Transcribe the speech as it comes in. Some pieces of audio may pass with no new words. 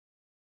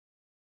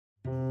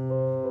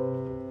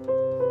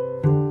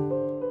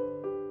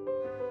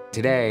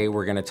Today,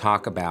 we're going to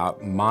talk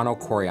about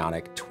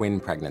monochorionic twin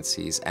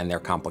pregnancies and their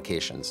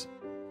complications.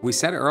 We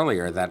said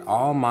earlier that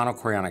all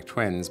monochorionic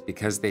twins,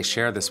 because they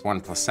share this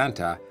one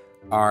placenta,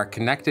 are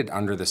connected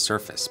under the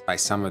surface by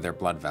some of their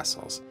blood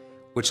vessels,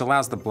 which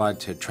allows the blood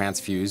to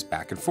transfuse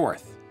back and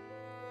forth.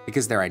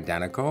 Because they're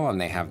identical and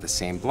they have the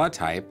same blood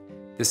type,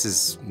 this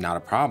is not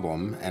a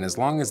problem, and as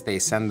long as they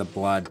send the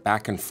blood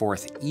back and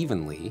forth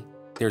evenly,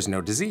 there's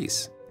no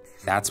disease.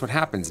 That's what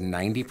happens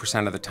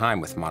 90% of the time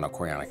with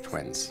monochorionic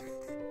twins.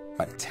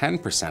 But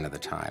 10% of the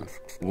time,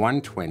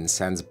 one twin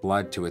sends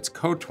blood to its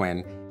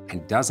co-twin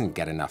and doesn't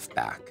get enough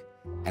back.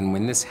 And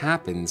when this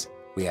happens,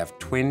 we have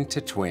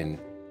twin-to-twin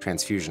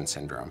transfusion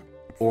syndrome,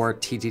 or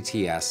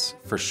Ttts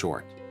for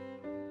short.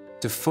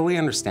 To fully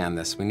understand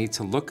this, we need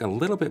to look a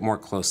little bit more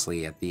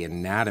closely at the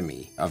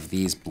anatomy of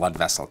these blood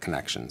vessel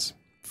connections.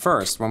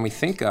 First, when we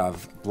think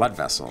of blood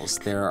vessels,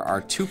 there are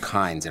two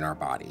kinds in our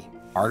body,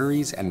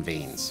 arteries and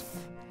veins.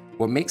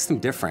 What makes them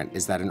different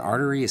is that an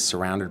artery is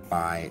surrounded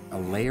by a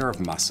layer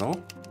of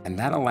muscle, and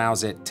that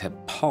allows it to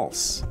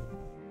pulse.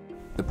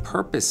 The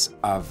purpose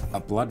of a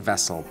blood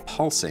vessel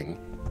pulsing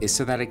is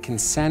so that it can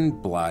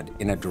send blood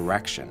in a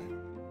direction.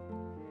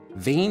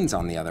 Veins,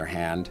 on the other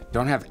hand,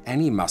 don't have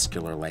any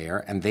muscular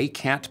layer and they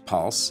can't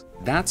pulse.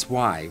 That's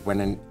why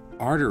when an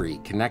artery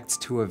connects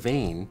to a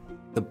vein,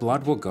 the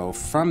blood will go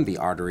from the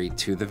artery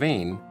to the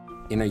vein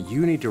in a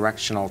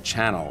unidirectional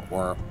channel,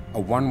 or a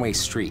one-way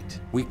street.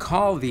 We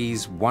call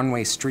these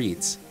one-way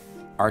streets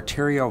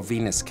arterial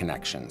venous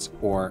connections,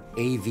 or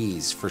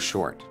AVs for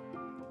short.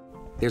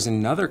 There's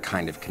another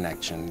kind of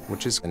connection,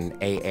 which is an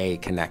AA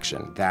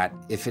connection, that,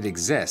 if it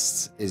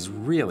exists, is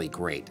really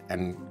great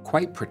and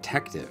quite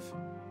protective.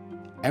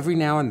 Every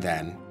now and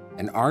then,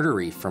 an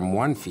artery from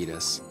one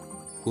fetus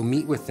will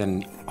meet with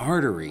an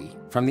artery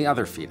from the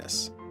other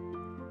fetus.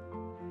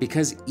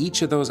 Because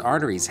each of those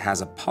arteries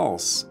has a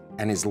pulse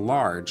and is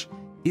large,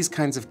 these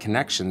kinds of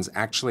connections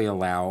actually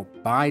allow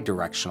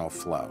bidirectional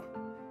flow.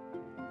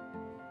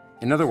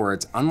 In other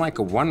words, unlike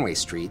a one-way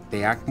street,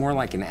 they act more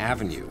like an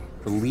avenue,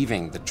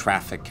 relieving the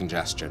traffic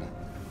congestion.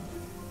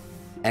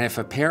 And if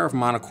a pair of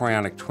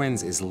monochorionic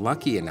twins is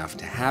lucky enough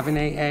to have an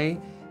AA,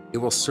 it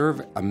will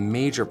serve a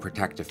major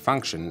protective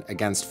function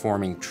against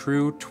forming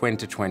true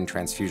twin-to-twin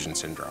transfusion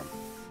syndrome.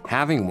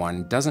 Having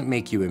one doesn't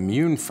make you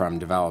immune from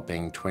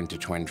developing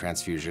twin-to-twin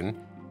transfusion,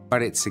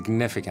 but it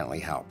significantly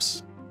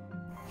helps.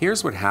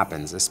 Here's what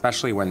happens,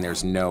 especially when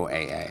there's no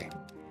AA.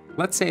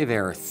 Let's say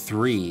there are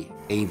 3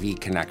 AV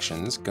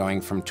connections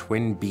going from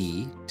twin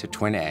B to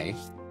twin A,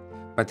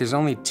 but there's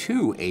only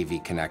 2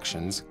 AV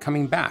connections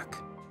coming back.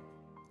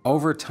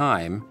 Over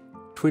time,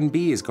 twin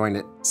B is going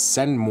to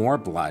send more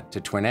blood to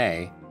twin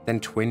A than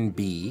twin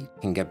B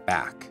can get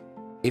back.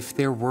 If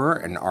there were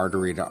an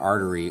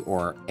artery-to-artery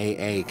or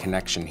AA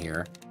connection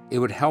here, it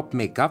would help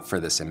make up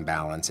for this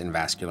imbalance in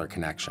vascular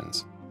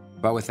connections.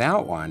 But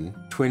without one,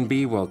 twin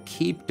B will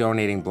keep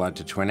donating blood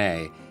to twin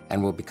A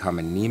and will become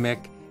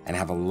anemic and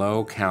have a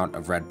low count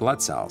of red blood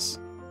cells.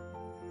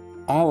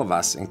 All of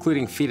us,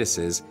 including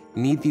fetuses,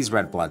 need these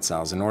red blood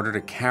cells in order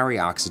to carry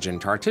oxygen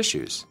to our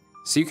tissues.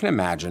 So you can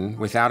imagine,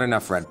 without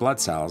enough red blood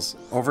cells,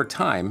 over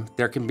time,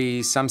 there can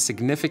be some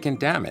significant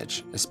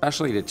damage,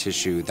 especially to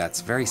tissue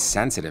that's very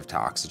sensitive to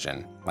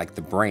oxygen, like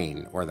the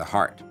brain or the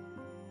heart.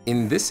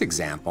 In this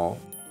example,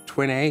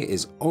 twin A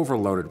is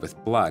overloaded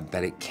with blood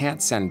that it can't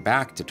send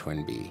back to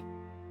twin B.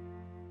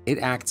 It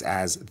acts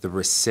as the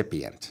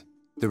recipient.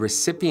 The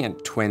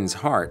recipient twin's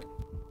heart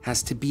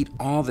has to beat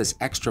all this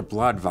extra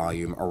blood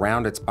volume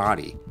around its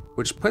body,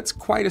 which puts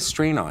quite a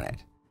strain on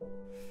it.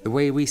 The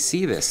way we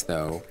see this,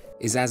 though,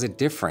 is as a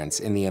difference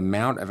in the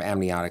amount of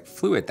amniotic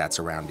fluid that's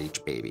around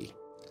each baby.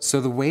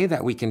 So the way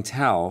that we can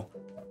tell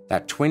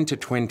that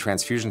twin-to-twin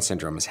transfusion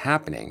syndrome is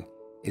happening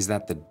is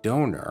that the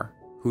donor,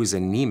 who's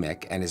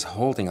anemic and is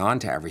holding on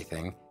to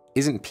everything,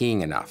 isn't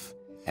peeing enough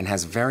and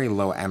has very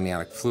low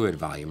amniotic fluid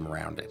volume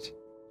around it.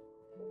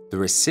 The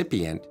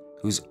recipient,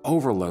 who's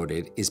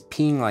overloaded, is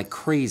peeing like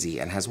crazy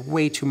and has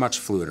way too much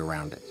fluid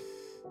around it.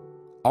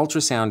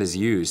 Ultrasound is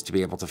used to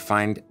be able to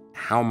find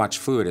how much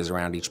fluid is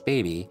around each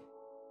baby.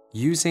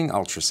 Using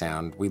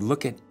ultrasound, we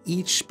look at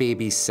each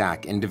baby's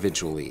sac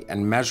individually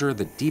and measure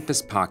the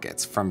deepest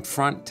pockets from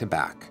front to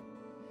back.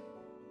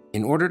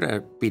 In order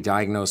to be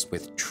diagnosed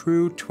with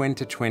true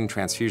twin-to-twin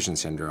transfusion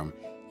syndrome,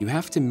 you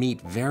have to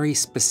meet very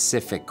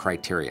specific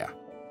criteria.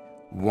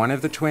 One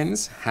of the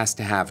twins has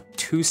to have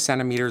 2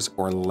 centimeters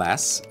or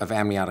less of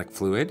amniotic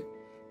fluid,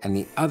 and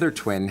the other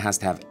twin has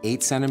to have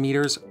 8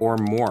 centimeters or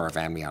more of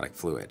amniotic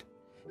fluid.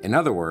 In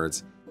other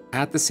words,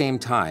 at the same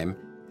time,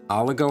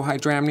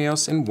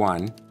 oligohydramnios in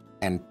one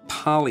and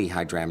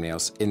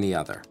polyhydramnios in the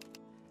other.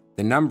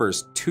 The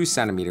numbers 2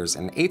 centimeters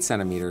and 8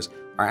 centimeters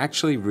are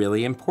actually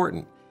really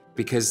important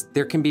because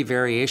there can be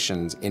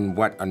variations in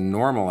what a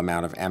normal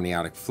amount of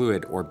amniotic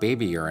fluid or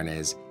baby urine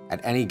is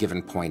at any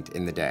given point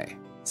in the day.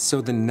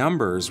 So the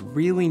numbers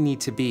really need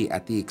to be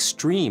at the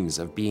extremes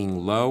of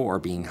being low or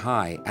being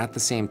high at the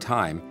same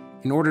time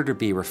in order to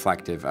be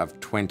reflective of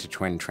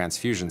twin-to-twin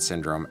transfusion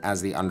syndrome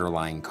as the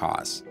underlying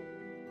cause.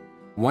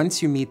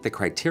 Once you meet the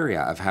criteria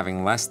of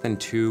having less than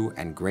 2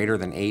 and greater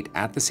than 8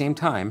 at the same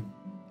time,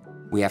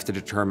 we have to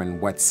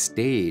determine what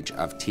stage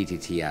of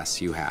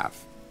TTTS you have.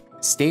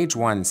 Stage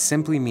 1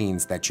 simply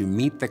means that you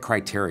meet the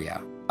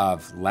criteria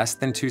of less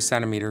than 2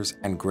 centimeters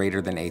and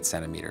greater than 8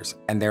 centimeters,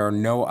 and there are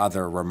no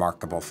other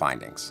remarkable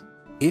findings.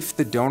 If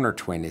the donor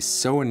twin is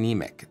so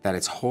anemic that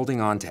it's holding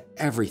on to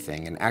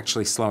everything and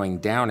actually slowing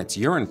down its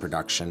urine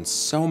production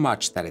so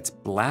much that its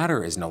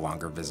bladder is no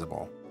longer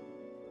visible,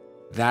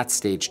 that's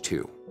stage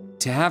 2.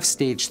 To have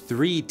stage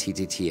 3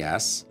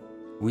 TTTS,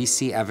 we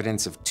see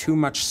evidence of too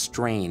much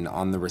strain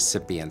on the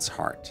recipient's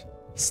heart.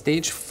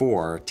 Stage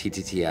 4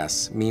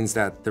 TTTS means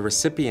that the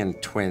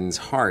recipient twin's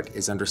heart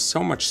is under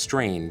so much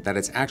strain that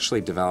it's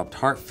actually developed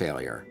heart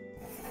failure.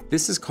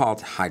 This is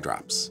called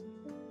hydrops.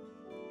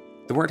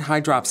 The word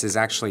hydrops is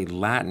actually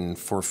Latin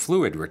for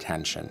fluid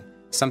retention,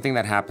 something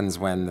that happens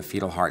when the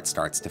fetal heart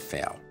starts to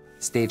fail.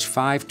 Stage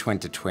 5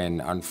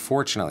 twin-to-twin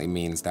unfortunately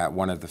means that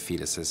one of the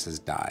fetuses has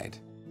died.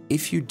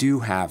 If you do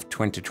have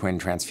twin-to-twin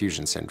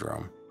transfusion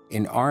syndrome,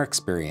 in our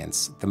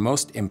experience, the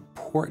most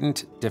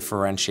important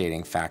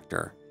differentiating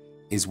factor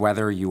is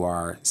whether you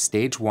are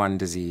stage 1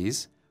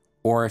 disease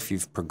or if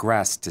you've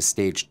progressed to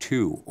stage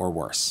 2 or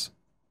worse.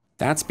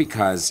 That's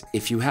because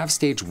if you have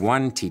stage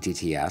 1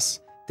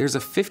 TTTS, there's a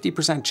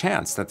 50%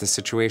 chance that the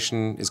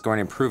situation is going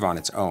to improve on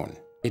its own.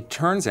 It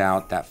turns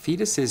out that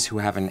fetuses who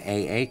have an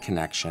AA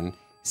connection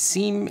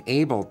seem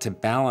able to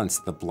balance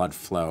the blood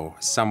flow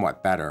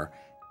somewhat better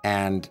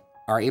and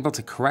are able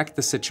to correct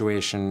the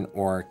situation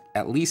or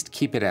at least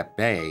keep it at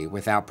bay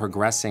without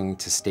progressing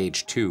to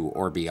stage 2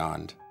 or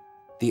beyond.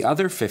 The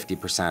other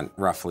 50%,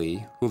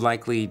 roughly, who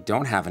likely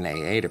don't have an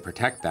AA to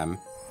protect them,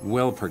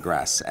 will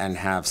progress and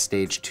have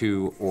stage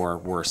 2 or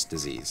worse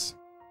disease.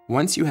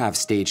 Once you have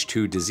stage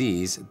 2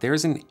 disease,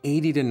 there's an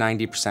 80 to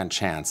 90%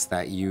 chance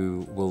that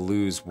you will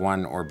lose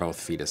one or both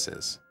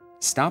fetuses.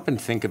 Stop and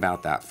think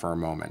about that for a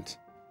moment.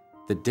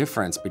 The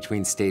difference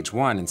between stage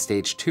 1 and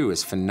stage 2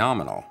 is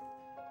phenomenal.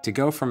 To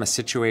go from a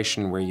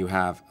situation where you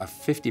have a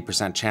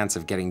 50% chance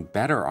of getting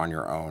better on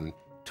your own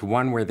to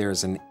one where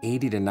there's an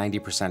 80 to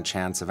 90%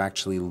 chance of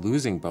actually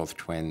losing both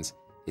twins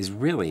is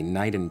really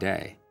night and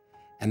day.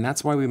 And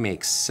that's why we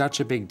make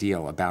such a big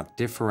deal about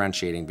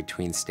differentiating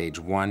between stage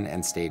 1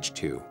 and stage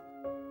 2.